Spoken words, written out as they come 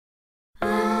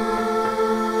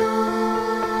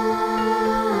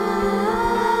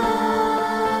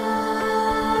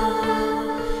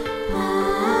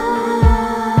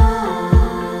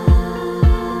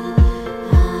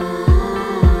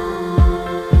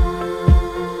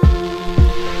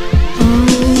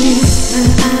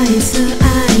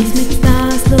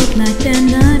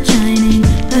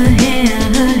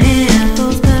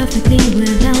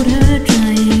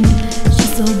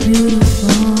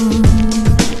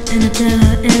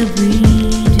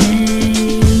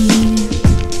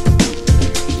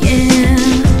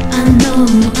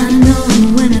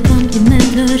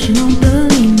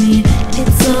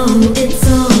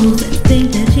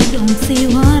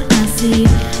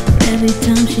Every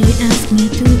time she asks me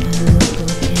to look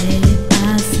okay,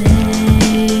 I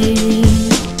say,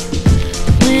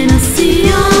 when I see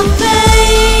your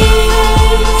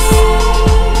face,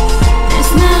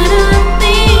 there's not a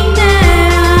thing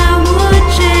that I would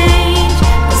change.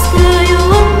 'Cause girl,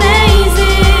 you're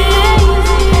amazing,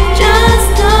 just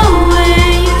the way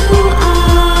you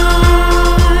are.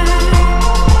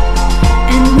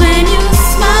 And when you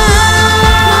smile,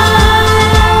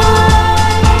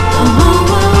 the whole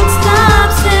world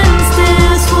stops and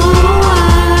stares for a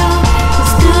while.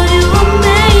 'Cause girl, you're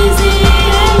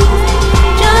amazing,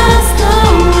 just the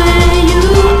way you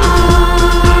are.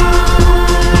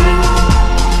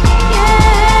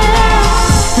 Yeah.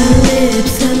 Her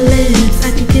lips, I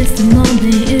could kiss them all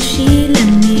day if she let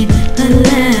me. Her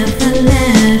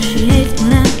laugh, she hates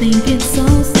when I think it's so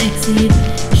sexy.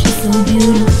 She's so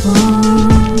beautiful,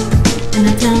 and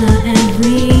I tell her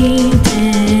every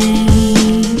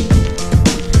day.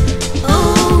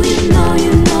 Oh, you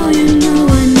know,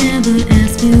 I never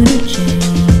ask you to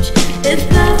change. If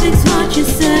perfect's what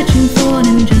you're searching for,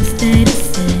 then just stay the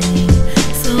same.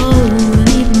 So don't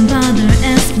even bother,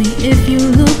 ask me if you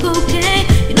look okay.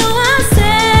 You know I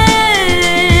say,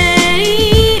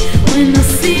 when I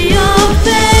see your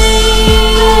face,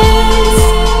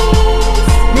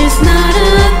 there's not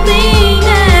a thing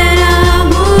that I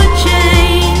would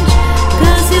change.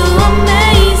 'Cause you're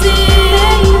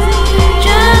amazing,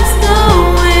 just the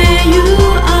way you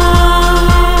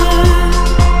are.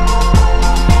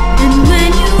 And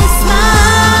when you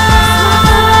smile,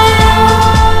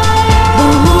 the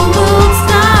whole world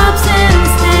stops and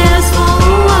stares for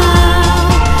a while.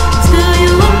 'Cause girl,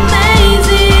 you're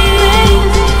amazing,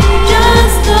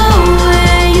 just the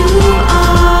way you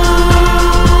are.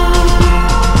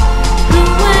 The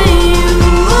way you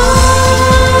are,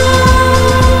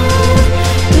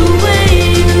 the way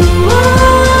you are.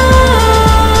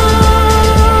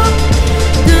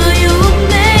 Girl, you're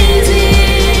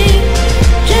amazing,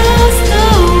 just the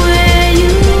way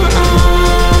you are.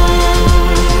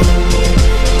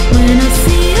 When I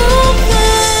see your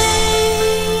face,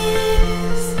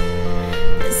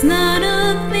 there's not a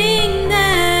thing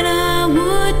that I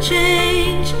would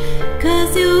change.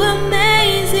 'Cause you're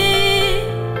amazing,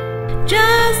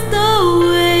 just the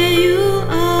way you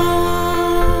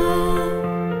are.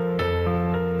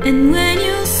 And when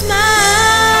you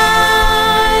smile,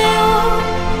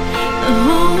 the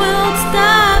whole world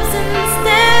stops and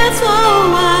stares for a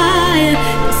while.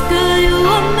 'Cause girl,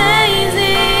 you're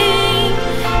amazing,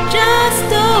 just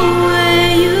the